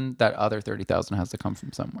 $60,000, that other $30,000 has to come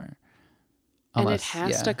from somewhere. And it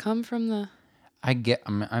has to come from the... I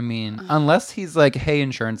mean, unless he's like, hey,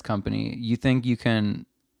 insurance company, you think you can,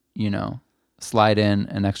 slide in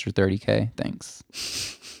an extra $30,000? Thanks.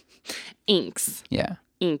 Inks. Yeah.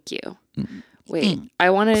 Ink you. Wait, I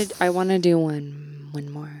want to do one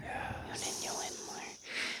more.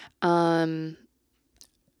 I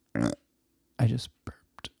just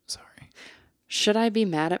burped. Sorry. Should I be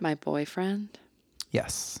mad at my boyfriend?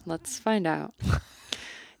 Yes. Let's find out.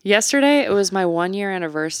 Yesterday, it was my 1-year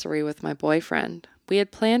anniversary with my boyfriend. We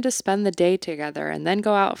had planned to spend the day together and then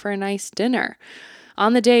go out for a nice dinner.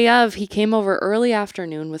 On the day of, he came over early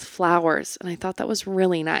afternoon with flowers, and I thought that was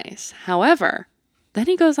really nice. However, then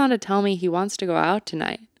he goes on to tell me he wants to go out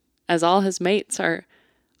tonight, as all his mates are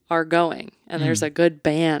going, and there's a good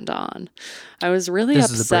band on. I was really upset.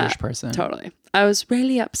 This is a British person. Totally. I was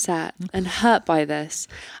really upset and hurt by this,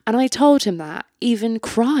 and I told him that, even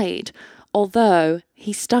cried. Although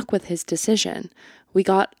he stuck with his decision, we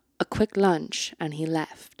got a quick lunch and he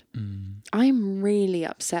left. I'm really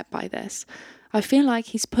upset by this. I feel like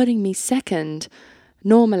he's putting me second.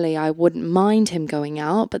 Normally, I wouldn't mind him going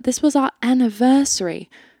out, but this was our anniversary,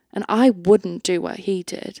 and I wouldn't do what he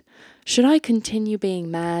did. Should I continue being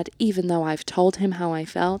mad even though I've told him how I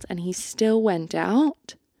felt and he still went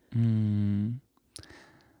out?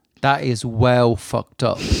 That is well fucked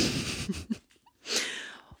up.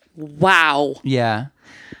 Wow. Yeah.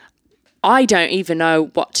 I don't even know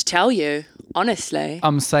what to tell you, honestly.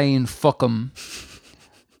 I'm saying fuck 'em.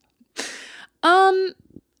 In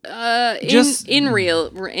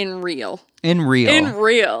real, I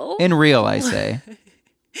say.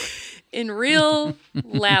 In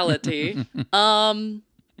reality,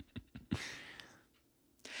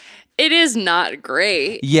 it is not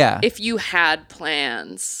great. Yeah. If you had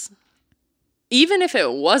plans. Even if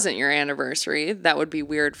it wasn't your anniversary, that would be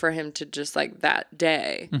weird for him to just like that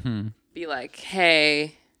day be like,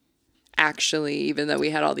 hey, actually, even though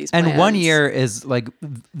we had all these plans. And 1 year is like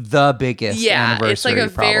the biggest anniversary. It's like a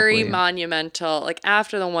probably. very monumental, like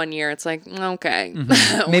after the 1 year, it's like, okay.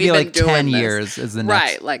 Maybe like 10 years is the next.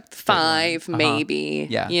 Right, like 5 maybe.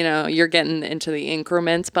 Yeah. You're getting into the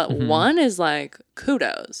increments, but 1 is like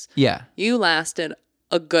kudos. Yeah. You lasted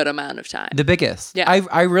a good amount of time. The biggest. Yeah.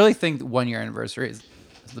 I really think the 1 year anniversary is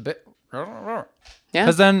the bit. Yeah.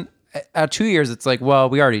 Because then at 2 years, it's like, well,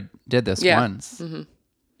 we already did this once. Mm-hmm.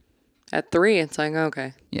 At 3, it's like,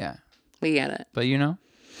 okay. Yeah. We get it. But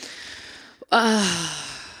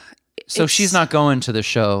so she's not going to the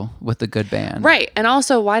show with the good band. Right. And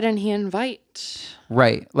also, why didn't he invite?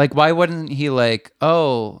 Right. Like, why wouldn't he like,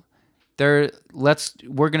 we're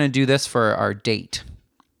going to do this for our date.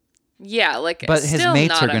 Yeah, like, but his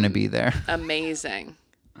mates are going to be there. Amazing.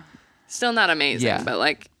 Still not amazing, but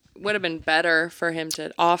like, would have been better for him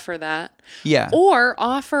to offer that. Yeah. Or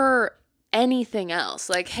offer anything else.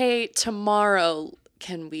 Like, hey, tomorrow,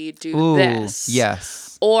 can we do this?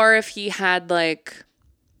 Yes. Or if he had like,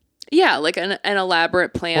 Yeah, like an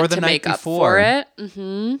elaborate plan or the to night make before. up for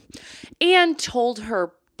it. And told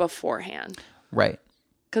her beforehand. Right.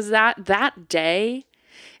 Because that day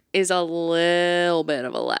is a little bit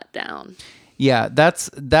of a letdown. Yeah, that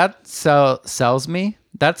sells me.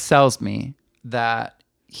 That sells me that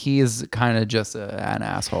he is kind of just an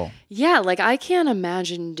asshole. Yeah, like I can't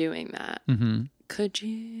imagine doing that. Could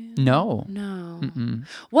you? No.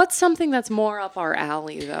 What's something that's more up our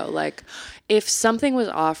alley though? Like if something was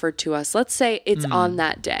offered to us, let's say it's on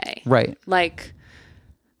that day. Right. Like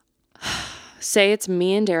say it's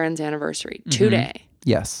me and Darren's anniversary today.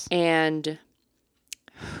 Yes. And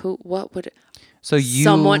what would so you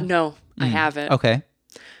someone no, I have it. Okay.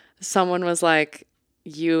 Someone was like,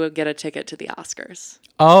 you get a ticket to the Oscars.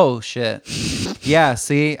 Oh shit. Yeah,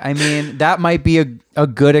 see, I mean, that might be a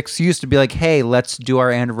good excuse to be like, hey, let's do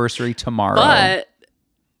our anniversary tomorrow. But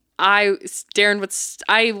I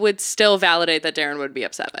would still validate that Darren would be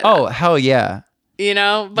upset by that. Oh, hell yeah. You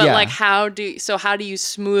know? But Yeah. like how do you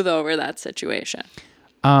smooth over that situation?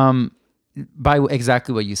 By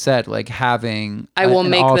exactly what you said, like having I will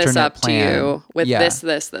make this up plan. to you with Yeah. this,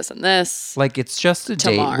 and this. Like it's just a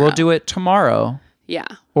Tomorrow. date. We'll do it tomorrow. Yeah.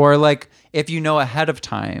 Or like if you know ahead of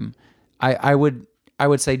time, I would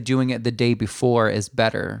say doing it the day before is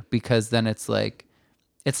better because then it's like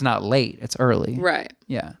it's not late, it's early. Right.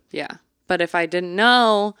 Yeah. Yeah. But if I didn't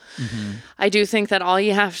know, I do think that all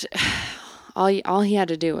he had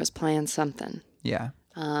to do was plan something. Yeah.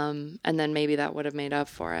 And then maybe that would have made up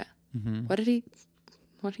for it. What did he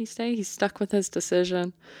say? He stuck with his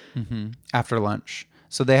decision. After lunch.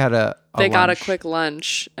 So they had they got a lunch. quick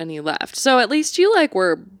lunch and he left. So at least you like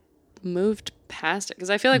were moved past it. Because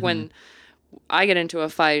I feel like when I get into a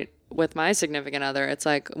fight with my significant other, it's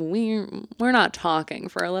like we're not talking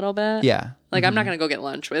for a little bit. Yeah. Like I'm not gonna go get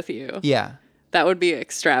lunch with you. Yeah. That would be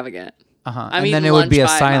extravagant. And then it would be a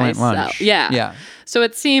silent lunch. Yeah. Yeah. So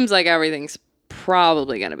it seems like everything's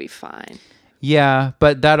probably gonna be fine. Yeah,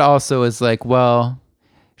 but that also is like, well,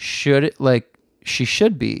 she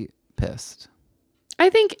should be pissed. I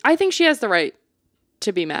think she has the right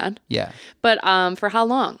to be mad. Yeah. But for how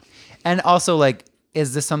long? And also like,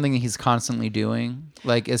 is this something that he's constantly doing?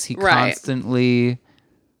 Like, is he Right. constantly,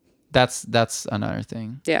 that's another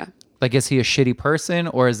thing. Yeah. Like, is he a shitty person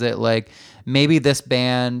or is it like, maybe this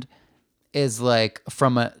band is like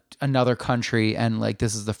from another country and like,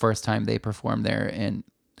 this is the first time they perform there in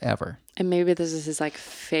ever. And maybe this is his like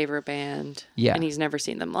favorite band. Yeah. And he's never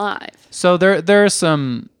seen them live. So there are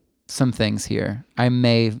some things here I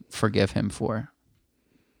may forgive him for.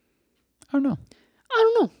 I don't know.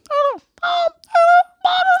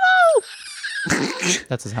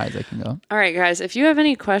 That's as high as I can go. All right, guys. If you have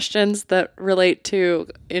any questions that relate to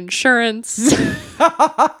insurance,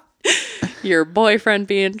 your boyfriend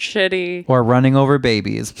being shitty, or running over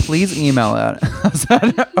babies, please email at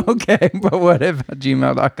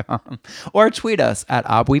okaybutwhatif@gmail.com or tweet us at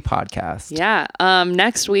Obwe Podcast. yeah.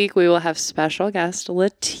 Next week we will have special guest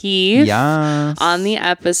Latif Yes. on the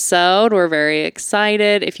episode. We're very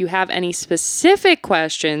excited. If you have any specific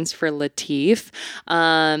questions for Latif,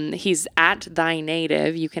 he's at Thy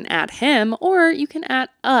Native. You can at him or you can at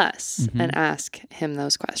us and ask him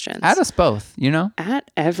those questions. At us both, you know? At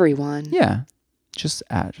everyone. Yeah. Just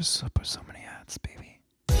put so many ads, baby.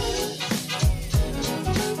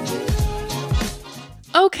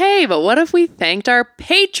 Okay, but what if we thanked our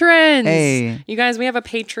patrons? Hey. You guys, we have a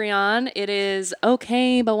Patreon. It is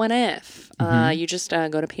okay, but what if? You just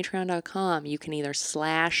go to patreon.com. You can either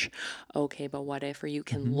 / okay, but what if, or you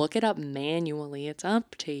can look it up manually. It's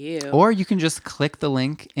up to you. Or you can just click the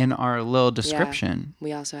link in our little description.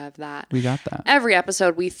 We also have that. We got that. Every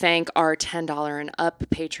episode, we thank our $10 and up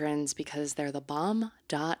patrons because they're the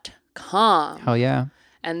bomb.com. Hell yeah.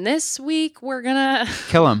 And this week, we're going to...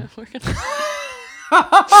 Kill him.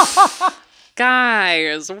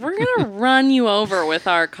 Guys, we're going to run you over with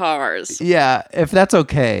our cars. Yeah, if that's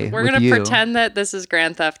okay. We're going to pretend that this is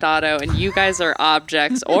Grand Theft Auto and you guys are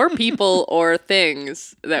objects or people or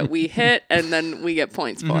things that we hit and then we get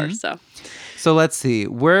points for. So let's see.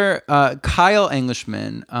 We're Kyle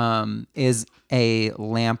Englishman is a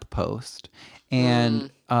lamppost.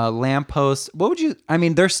 And lampposts, what would you, I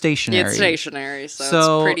mean, they're stationary. It's stationary,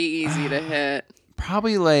 so it's pretty easy to hit.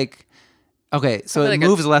 Probably like, okay, so it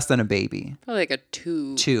moves less than a baby. Probably like a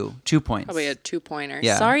 2. 2 points. Probably a 2-pointer.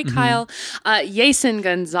 Yeah. Sorry, Kyle. Yason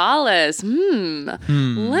Gonzalez.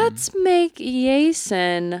 Let's make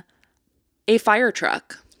Yason a fire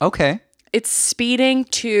truck. Okay. It's speeding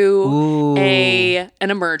to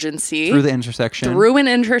an emergency. Through the intersection. Through an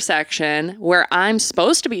intersection where I'm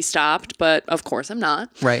supposed to be stopped, but of course I'm not.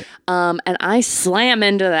 Right. And I slam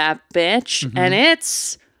into that bitch and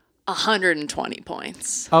it's 120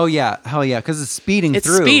 points. Oh yeah, hell yeah, because it's speeding It's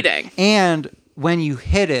through. speeding. And when you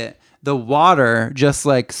hit it, the water just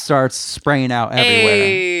like starts spraying out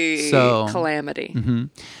everywhere. So calamity.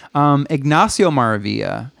 Ignacio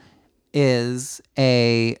Maravilla is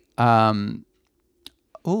a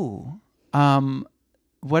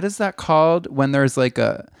what is that called when there's like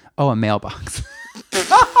a mailbox?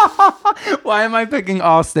 Why am I picking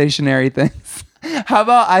all stationary things? How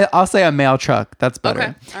about I'll say a mail truck. That's better.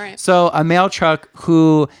 Okay. All right. So a mail truck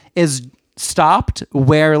who is stopped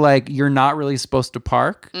where like you're not really supposed to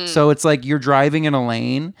park. So it's like you're driving in a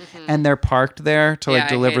lane and they're parked there to like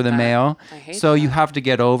deliver the mail. So you have to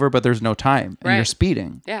get over, but there's no time and you're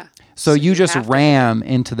speeding. Yeah. So you just ram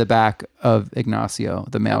into the back of Ignacio,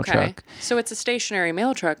 the mail truck. So it's a stationary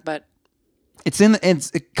mail truck, but it's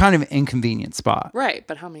kind of an inconvenient spot. Right,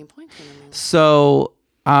 but how many points in the mail? So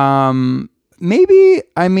maybe,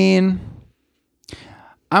 I mean,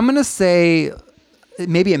 I'm going to say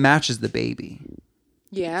maybe it matches the baby.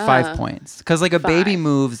 Yeah. 5 points. Because like a baby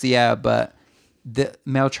moves, yeah, but the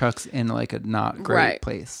mail truck's in like a not great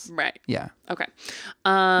place. Right. Yeah. Okay.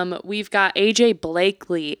 We've got AJ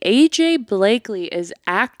Blakely. AJ Blakely is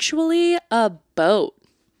actually a boat.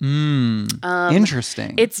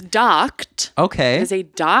 Interesting. It's docked. Okay. It's a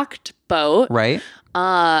docked boat. Right.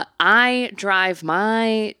 I drive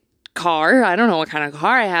my car. I don't know what kind of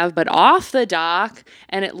car I have, but off the dock,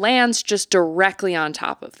 and it lands just directly on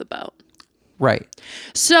top of the boat. Right.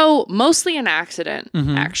 So mostly an accident,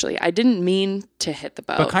 actually. I didn't mean to hit the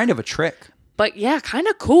boat. But kind of a trick. But yeah, kind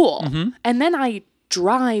of cool. And then I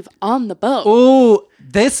drive on the boat. Oh,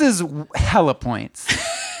 this is hella points.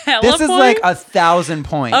 This is like 1,000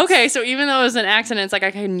 points. Okay, so even though it was an accident, it's like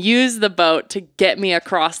I can use the boat to get me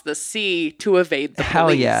across the sea to evade the police.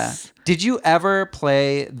 Hell yeah. Did you ever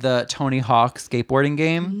play the Tony Hawk skateboarding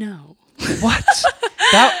game? No. What?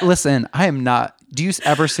 Listen, I am not. Do you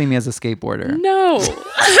ever see me as a skateboarder? No.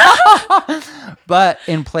 But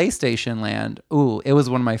in PlayStation Land, it was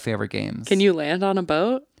one of my favorite games. Can you land on a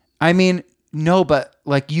boat? I mean, no, but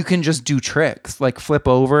like you can just do tricks, like flip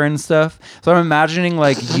over and stuff. So I'm imagining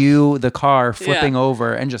like you, the car, flipping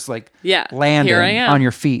over and just like landing on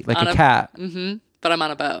your feet like a cat. But I'm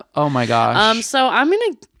on a boat. Oh my gosh. So I'm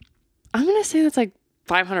gonna say that's like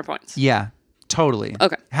 500 points. Yeah, totally.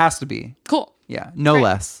 Okay. Has to be. Cool. Yeah, no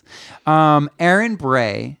less. Aaron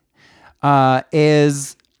Bray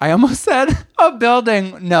is, I almost said a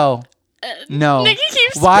building. No. Nikki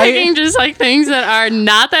keeps picking just like things that are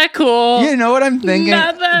not that cool. You know what I'm thinking?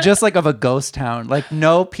 Just like of a ghost town. Like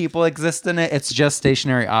no people exist in it. It's just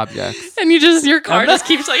stationary objects. And your car just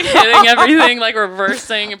keeps like hitting everything, like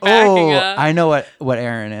reversing and backing up. I know what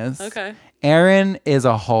Aaron is. Okay. Aaron is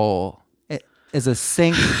a hole. It is a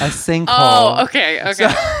sinkhole. Oh, okay.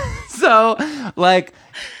 So like,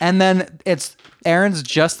 and then Aaron's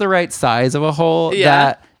just the right size of a hole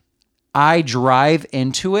that I drive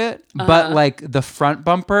into it, but like the front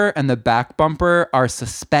bumper and the back bumper are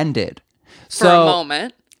suspended. For a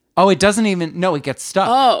moment. Oh, it doesn't even, no, it gets stuck.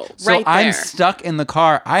 Oh, so right there. I'm stuck in the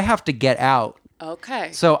car. I have to get out.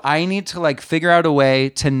 Okay. So I need to like figure out a way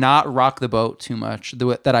to not rock the boat too much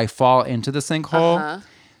that I fall into the sinkhole.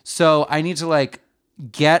 So I need to like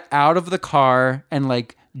get out of the car and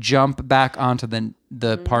like jump back onto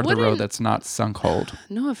the part of the road that's not sunk hold.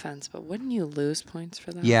 No offense, but wouldn't you lose points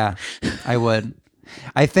for that? Yeah, I would.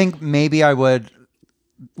 I think maybe I would.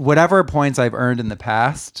 Whatever points I've earned in the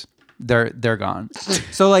past, they're gone.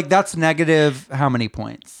 So like that's negative how many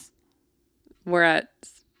points? We're at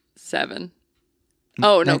 7.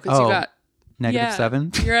 Oh no, because you got negative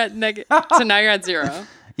 7. You're at negative. So now you're at 0.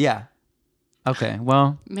 Yeah. Okay.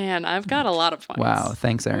 Well. Man, I've got a lot of points. Wow.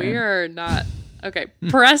 Thanks, Aaron. We are not. Okay,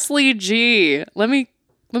 Presley G. Let me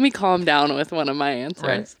calm down with one of my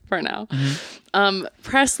answers for now.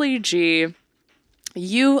 Presley G.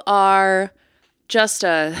 You are just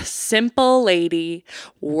a simple lady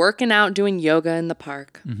working out, doing yoga in the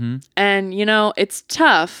park. And, it's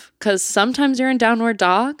tough because sometimes you're in downward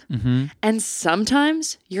dog and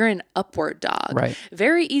sometimes you're in upward dog. Right.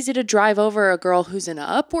 Very easy to drive over a girl who's in an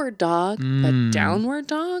upward dog, but downward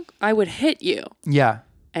dog, I would hit you. Yeah.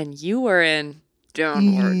 And you were in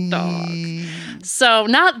downward dog. So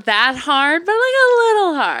not that hard, but like a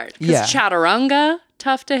little hard. Because chaturanga,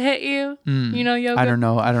 tough to hit you. You know yoga? I don't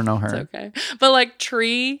know her. It's okay. But like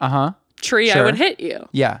tree, sure. I would hit you.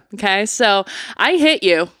 Yeah. Okay. So I hit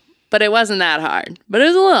you, but it wasn't that hard. But it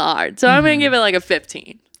was a little hard. So I'm going to give it like a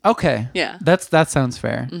 15. Okay. Yeah. That sounds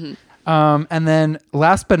fair. And then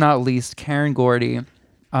last but not least, Karen Gordy,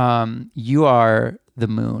 you are the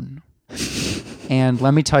moon. And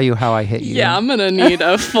let me tell you how I hit you. Yeah, I'm going to need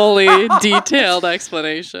a fully detailed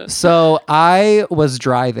explanation. So I was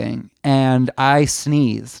driving and I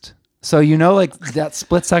sneezed. So, like that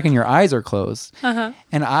split second your eyes are closed. Uh-huh.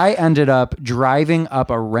 And I ended up driving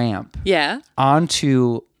up a ramp. Yeah.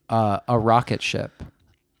 Onto a rocket ship.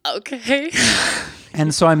 Okay.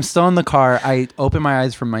 And so I'm still in the car. I open my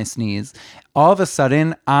eyes from my sneeze. All of a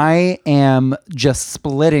sudden, I am just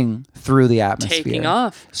splitting through the atmosphere. Taking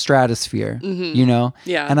off. Stratosphere,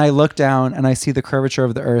 Yeah. And I look down and I see the curvature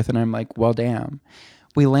of the earth and I'm like, well, damn.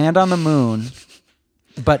 We land on the moon.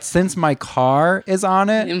 But since my car is on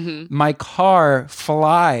it, my car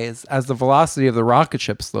flies as the velocity of the rocket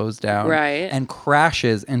ship slows down. Right. And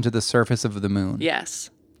crashes into the surface of the moon. Yes.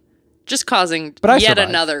 Just causing yet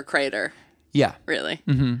another crater. Yeah. Really.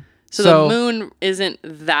 Mm-hmm. So the moon isn't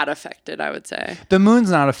that affected, I would say. The moon's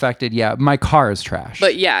not affected, yeah. My car is trashed.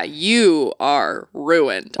 But yeah, you are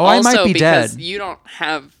ruined. Oh, also, I might be because dead. You don't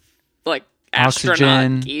have,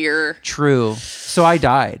 astronaut gear. True. So I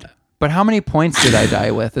died. But how many points did I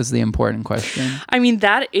die with is the important question. I mean,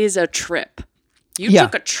 that is a trip. You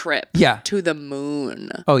took a trip to the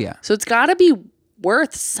moon. Oh, yeah. So it's got to be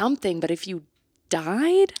worth something. But if you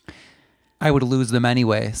died... I would lose them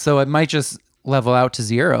anyway. So it might just level out to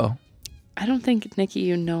 0. I don't think, Nikki,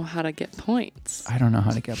 you know how to get points. I don't know how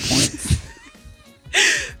to get points.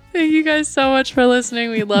 Thank you guys so much for listening.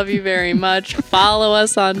 We love you very much. Follow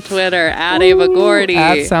us on Twitter at Ava Gordy.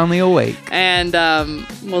 At Soundly Awake. And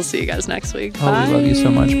we'll see you guys next week. Oh, Bye. we love you so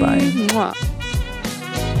much. Bye. Mwah.